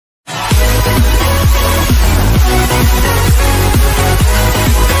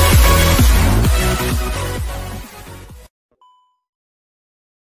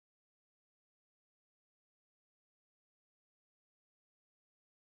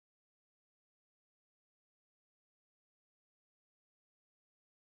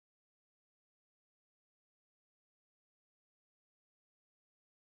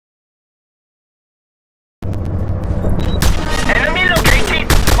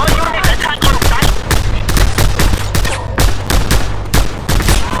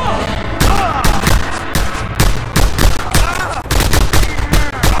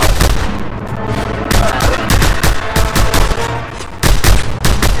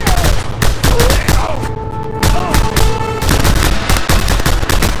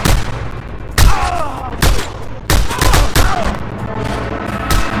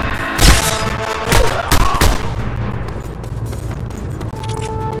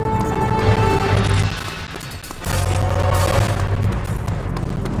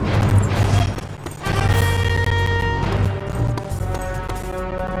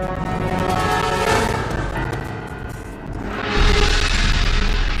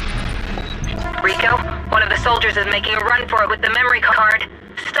one of the soldiers is making a run for it with the memory card.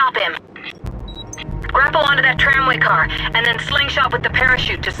 Stop him. Grapple onto that tramway car, and then slingshot with the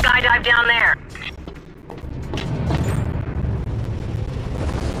parachute to skydive down there.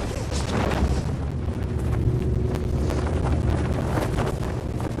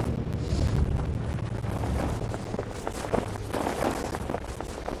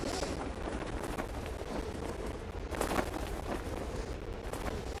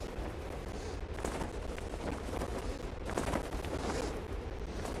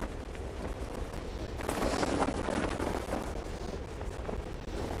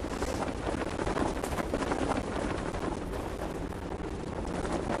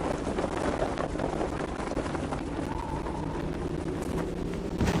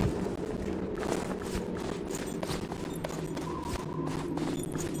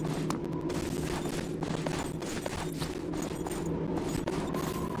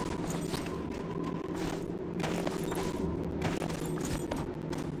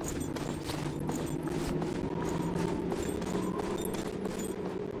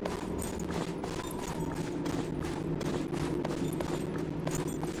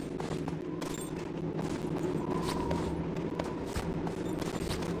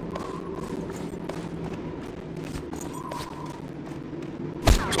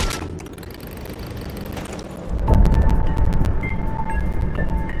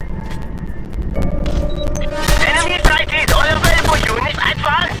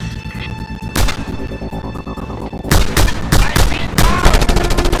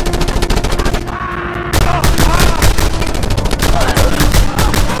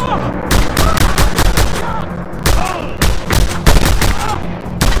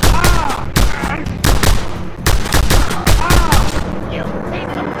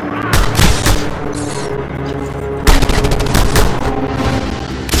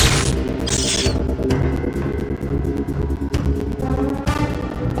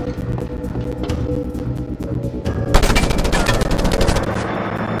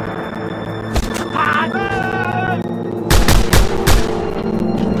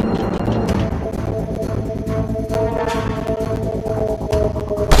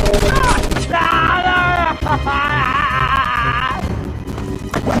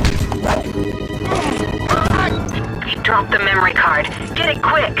 Drop the memory card. Get it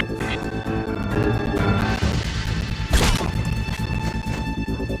quick!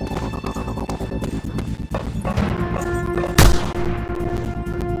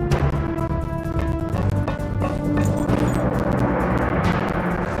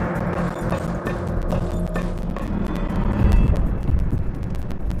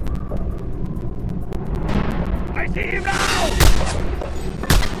 I see him now!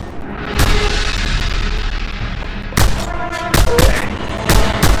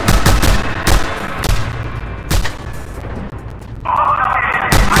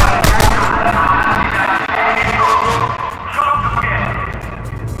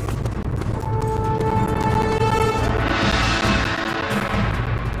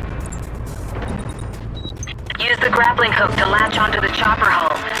 Use the grappling hook to latch onto the chopper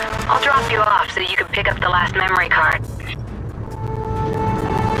hull. I'll drop you off so you can pick up the last memory card.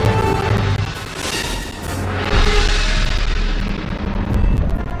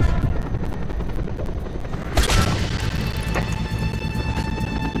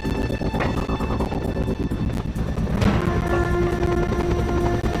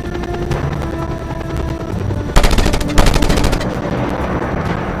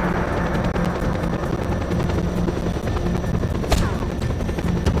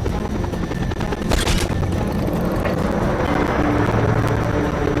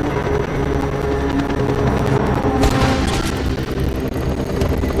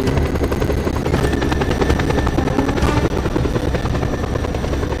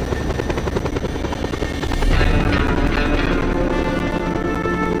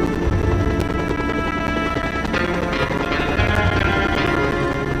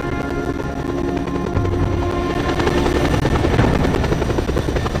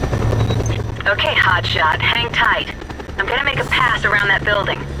 Okay, hotshot, hang tight. I'm gonna make a pass around that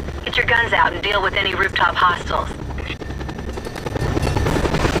building. Get your guns out and deal with any rooftop hostiles.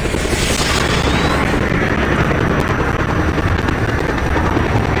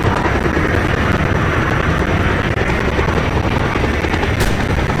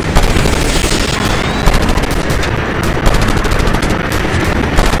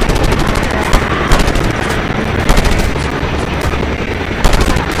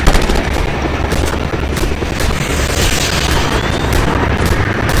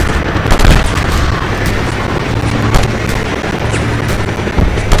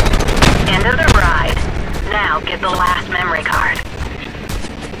 get the last memory card.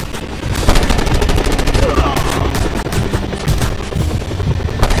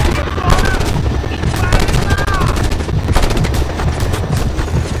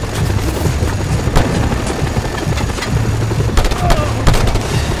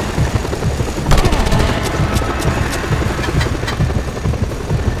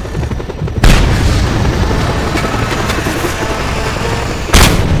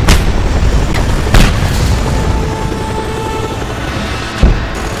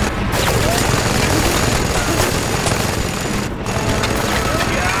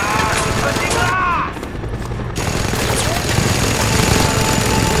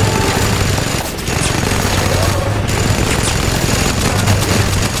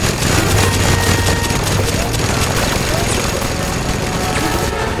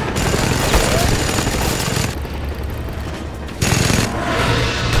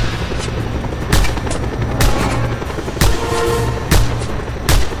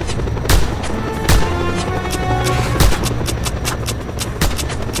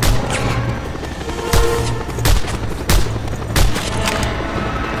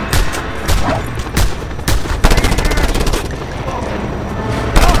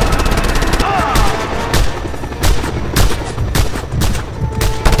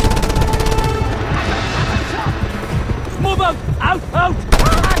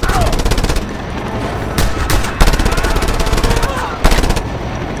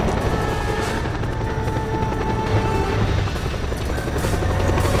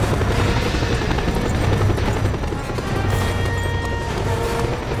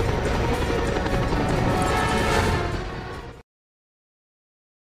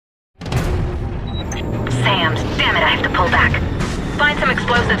 Damn it, I have to pull back. Find some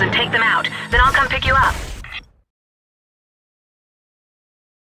explosives and take them out, then I'll come pick you up.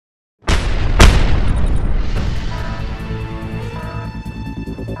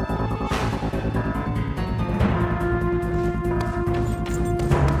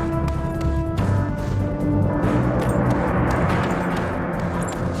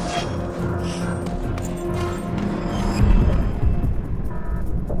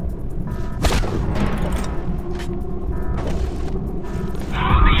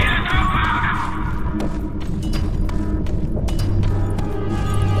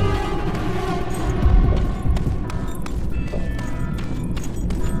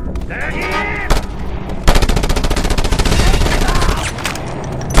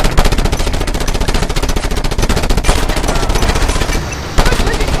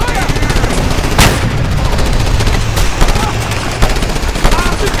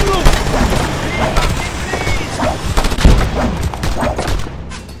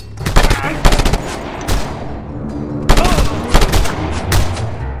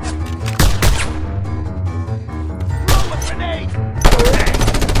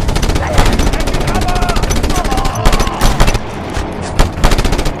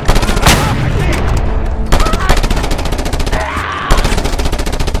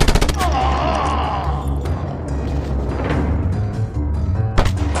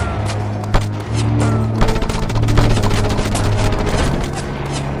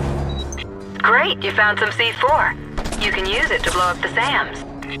 Great, you found some C4. You can use it to blow up the SAMs.